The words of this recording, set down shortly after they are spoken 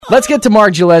Let's get to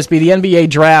Mark Gillespie. The NBA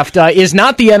draft is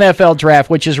not the NFL draft,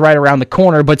 which is right around the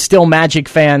corner, but still Magic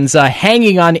fans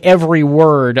hanging on every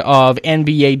word of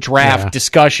NBA draft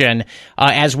discussion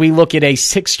as we look at a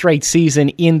sixth straight season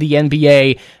in the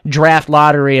NBA draft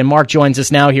lottery. And Mark joins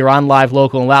us now here on Live,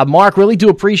 Local, and Loud. Mark, really do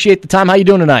appreciate the time. How you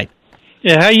doing tonight?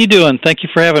 Yeah, how you doing? Thank you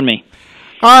for having me.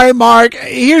 All right, Mark,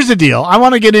 here's the deal. I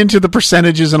want to get into the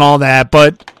percentages and all that,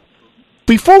 but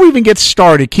before we even get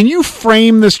started, can you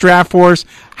frame this draft for us?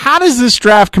 How does this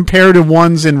draft compare to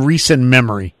ones in recent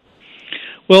memory?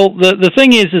 Well, the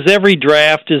thing is every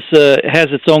draft has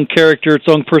its own character, its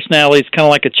own personality. It's kind of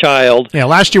like a child. Yeah,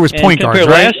 last year was point guards,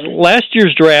 right? Last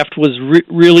year's draft was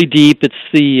really deep. It's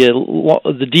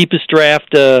the deepest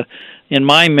draft in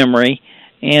my memory.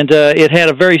 And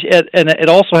it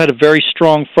also had a very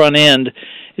strong front end.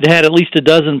 It had at least a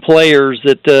dozen players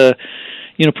that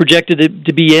projected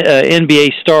to be NBA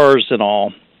stars and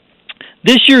all.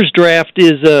 This year's draft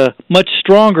is much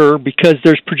stronger because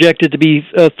there's projected to be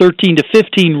 13 to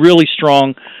 15 really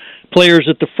strong players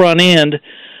at the front end,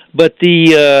 but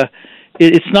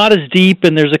it's not as deep,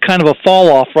 and there's a kind of a fall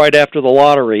off right after the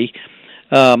lottery.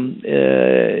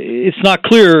 It's not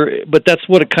clear, but that's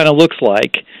what it kind of looks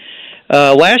like.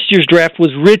 Last year's draft was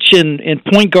rich in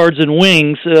point guards and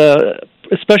wings,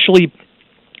 especially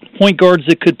point guards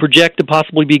that could project to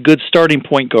possibly be good starting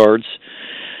point guards.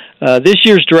 This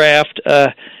year's draft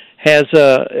had at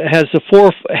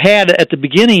the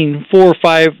beginning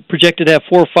projected to have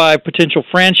 4 or 5 potential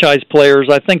franchise players.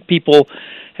 I think people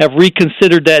have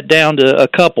reconsidered that down to a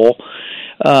couple.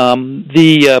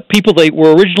 The people that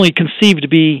were originally conceived to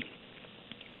be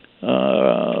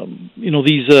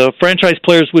these franchise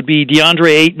players would be DeAndre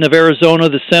Ayton of Arizona,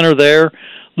 the center there,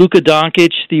 Luka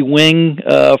Doncic, the wing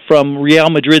from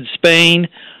Real Madrid, Spain,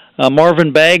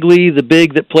 Marvin Bagley, the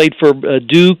big that played for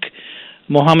Duke,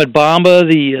 Mohamed Bamba,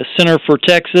 the center for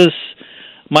Texas,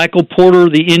 Michael Porter,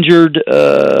 the injured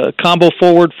combo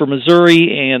forward for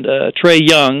Missouri, and Trae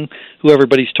Young, who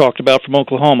everybody's talked about from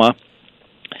Oklahoma.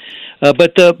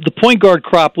 But the point guard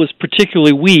crop was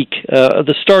particularly weak.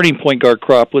 The starting point guard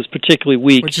crop was particularly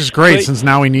weak. Which is great, since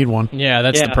now we need one. Yeah,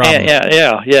 that's the problem.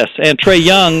 Yes. And Trae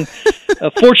Young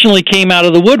fortunately came out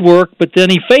of the woodwork, but then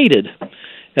he faded.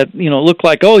 It looked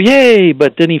like, oh, yay,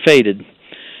 but then he faded.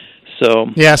 So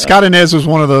yeah, Scott Inez was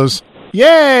one of those.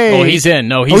 Yay! Oh, he's in.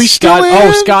 No, he's Scott. Still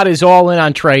in? Scott is all in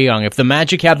on Trae Young. If the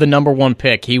Magic have the number 1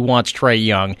 pick, he wants Trae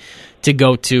Young to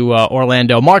go to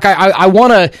Orlando. Mark, I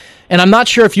want to, and I'm not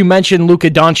sure if you mentioned Luka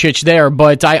Doncic there,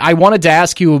 but I wanted to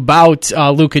ask you about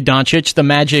Luka Doncic. The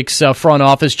Magic's front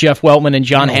office, Jeff Weltman and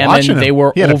John Hammond, they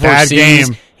were he had overseas. A bad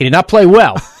game. He did not play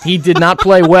well. He did not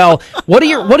play well. What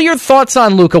are your thoughts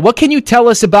on Luka? What can you tell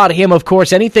us about him? Of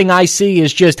course, anything I see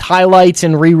is just highlights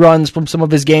and reruns from some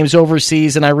of his games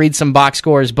overseas, and I read some box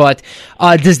scores. But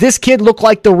does this kid look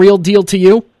like the real deal to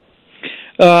you?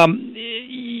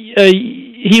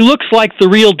 He looks like the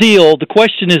real deal. The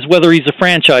question is whether he's a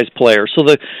franchise player. So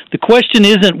the question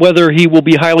isn't whether he will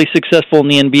be highly successful in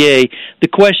the NBA. The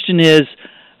question is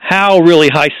how really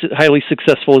highly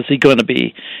successful is he going to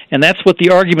be? And that's what the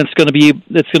argument's going to be.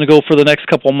 That's going to go for the next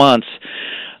couple months.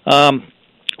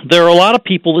 There are a lot of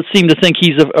people that seem to think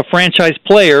he's a franchise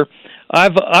player.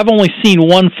 I've only seen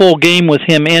one full game with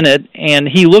him in it, and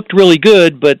he looked really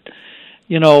good. But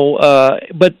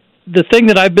but the thing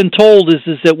that I've been told is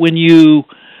that when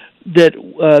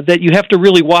that you have to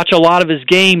really watch a lot of his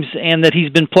games, and that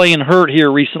he's been playing hurt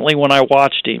here recently when I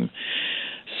watched him.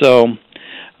 So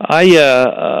I'm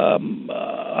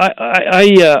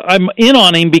in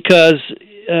on him because,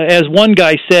 as one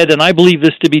guy said, and I believe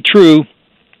this to be true,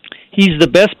 he's the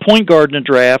best point guard in the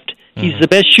draft. He's the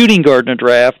best shooting guard in the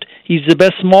draft. He's the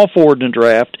best small forward in the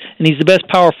draft, and he's the best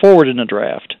power forward in the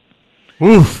draft.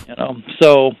 Oof. He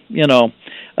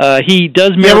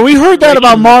does. Yeah, but we heard that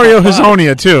about Mario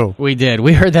Hezonja too. We did.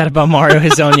 We heard that about Mario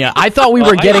Hezonja. I thought we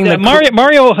were getting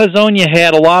Mario Hezonja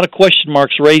had a lot of question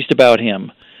marks raised about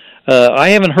him. I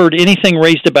haven't heard anything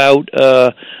raised about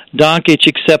Doncic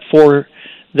except for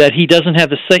that he doesn't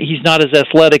have he's not as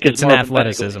athletic as Marvin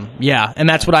athleticism. Yeah, and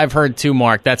that's what I've heard too,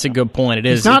 Mark. That's a good point. It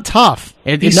is. He's not tough.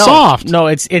 He's soft. No,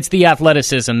 it's the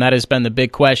athleticism that has been the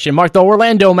big question. Mark, the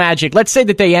Orlando Magic, let's say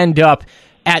that they end up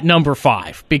at number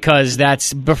 5, because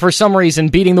but for some reason,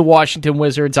 beating the Washington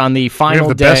Wizards on the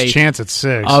final day best chance at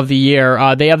 6 of the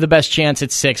year. They have the best chance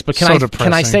at 6. But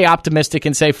can I stay optimistic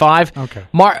and say 5? Okay.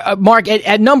 Mark,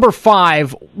 at number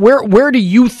 5, where do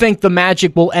you think the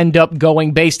Magic will end up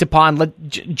going based upon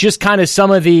just kind of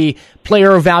some of the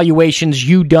player evaluations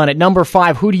you've done? At number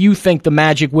 5, who do you think the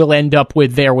Magic will end up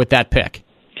with there with that pick?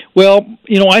 Well,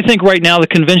 I think right now the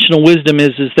conventional wisdom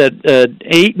is that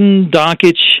Ayton,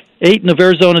 Doncic, Ayton of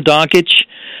Arizona, Doncic,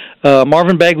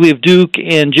 Marvin Bagley of Duke,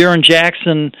 and Jaren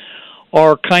Jackson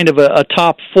are kind of a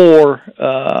top four,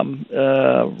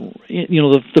 the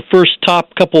first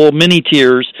top couple of mini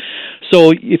tiers.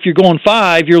 So if you're going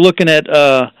 5, you're looking at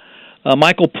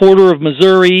Michael Porter of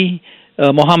Missouri,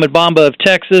 Mohamed Bamba of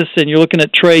Texas, and you're looking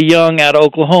at Trae Young out of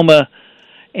Oklahoma.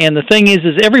 And the thing is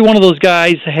every one of those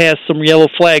guys has some yellow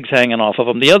flags hanging off of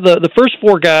them. The first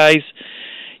 4 guys,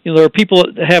 there are people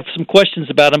that have some questions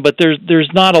about them, but there's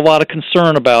not a lot of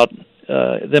concern about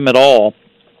them at all.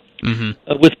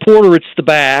 Mm-hmm. With Porter, it's the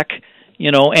back,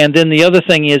 and then the other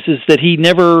thing is that he's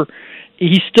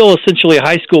still essentially a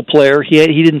high school player.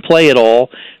 He didn't play at all.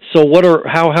 So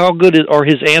how good are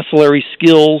his ancillary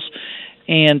skills?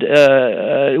 And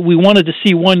we wanted to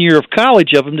see 1 year of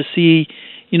college of him to see,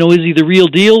 is he the real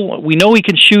deal? We know he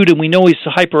can shoot, and we know he's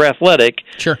hyper athletic.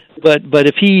 Sure. But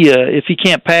if he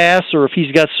can't pass, or if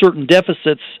he's got certain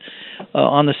deficits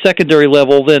on the secondary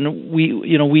level, then we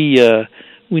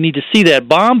need to see that.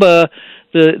 Bamba,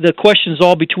 the question's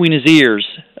all between his ears,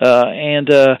 and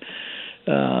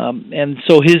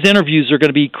so his interviews are going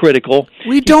to be critical.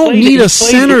 We don't need a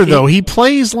center, though. He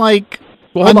plays like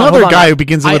another guy who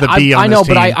begins with a B on this team. I know,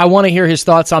 but I want to hear his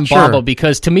thoughts on Bamba,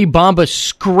 because to me, Bamba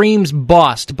screams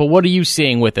bust. But what are you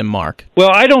seeing with him, Mark?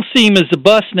 Well, I don't see him as a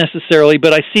bust necessarily,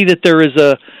 but I see that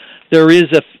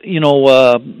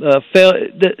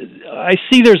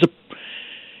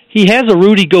he has a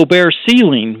Rudy Gobert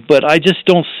ceiling, but I just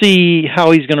don't see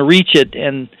how he's going to reach it,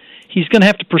 and he's going to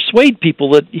have to persuade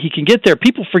people that he can get there.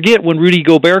 People forget when Rudy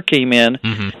Gobert came in,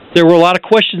 there were a lot of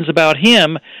questions about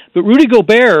him, but Rudy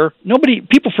Gobert,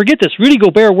 people forget this, Rudy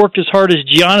Gobert worked as hard as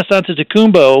Giannis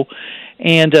Antetokounmpo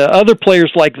and other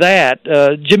players like that,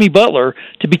 Jimmy Butler,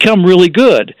 to become really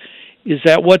good. Is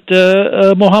that what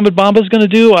Mohamed Bamba is going to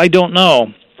do? I don't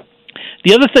know.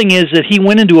 The other thing is that he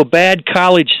went into a bad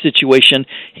college situation.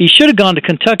 He should have gone to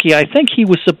Kentucky. I think he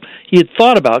had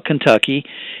thought about Kentucky.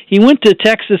 He went to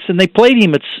Texas, and they played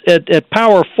him at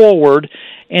power forward,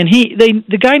 and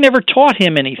the guy never taught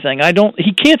him anything.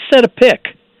 He can't set a pick.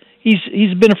 He's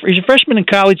a freshman in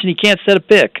college, and he can't set a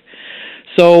pick.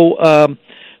 So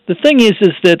the thing is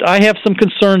that I have some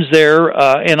concerns there,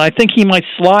 and I think he might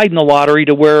slide in the lottery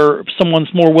to where someone's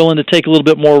more willing to take a little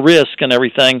bit more risk and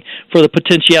everything for the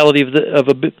potentiality of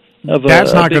a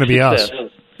That's not going to be us.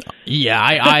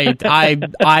 Yeah,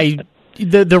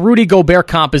 the Rudy Gobert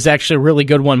comp is actually a really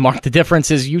good one, Mark. The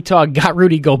difference is Utah got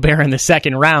Rudy Gobert in the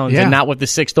second round and not with the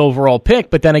 6th overall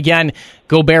pick. But then again,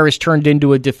 Gobert has turned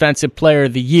into a defensive player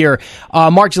of the year.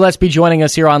 Mark Gillespie joining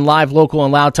us here on Live, Local,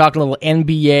 and Loud, talking a little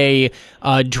NBA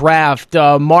draft.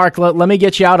 Mark, let me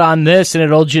get you out on this, and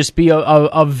it'll just be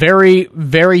a very,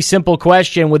 very simple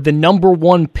question. With the number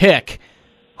 1 pick,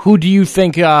 who do you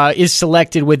think is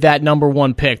selected with that number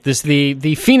 1 pick?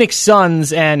 The Phoenix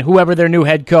Suns and whoever their new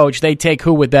head coach, they take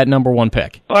who with that number 1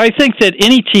 pick? I think that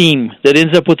any team that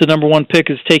ends up with the number 1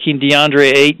 pick is taking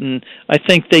DeAndre Ayton. I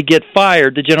think they get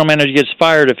fired. The general manager gets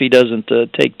fired if he doesn't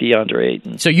take DeAndre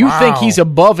Ayton. So you think he's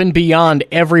above and beyond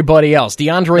everybody else?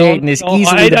 DeAndre Ayton is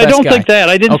easily the best guy. I don't think that.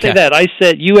 I didn't say that. I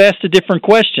said you asked a different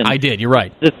question. I did. You're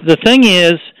right. The thing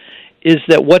is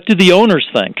that what do the owners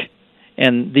think?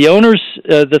 And the owners,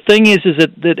 the thing is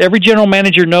that every general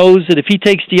manager knows that if he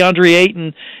takes DeAndre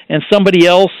Ayton and somebody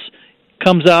else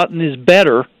comes out and is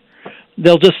better,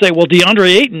 they'll just say, well,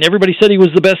 DeAndre Ayton, everybody said he was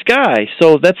the best guy.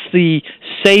 So that's the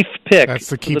safe pick. That's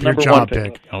the keep your job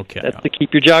pick. Okay. That's the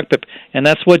keep your job pick. And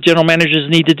that's what general managers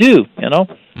need to do,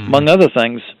 among other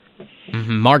things.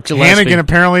 Mark Gillespie. Hannigan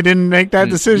apparently didn't make that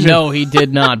decision. No, he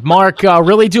did not. Mark,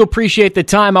 really do appreciate the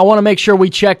time. I want to make sure we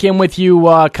check in with you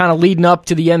kind of leading up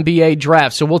to the NBA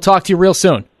draft. So we'll talk to you real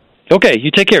soon. Okay,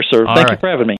 you take care, sir. Thank you for having me.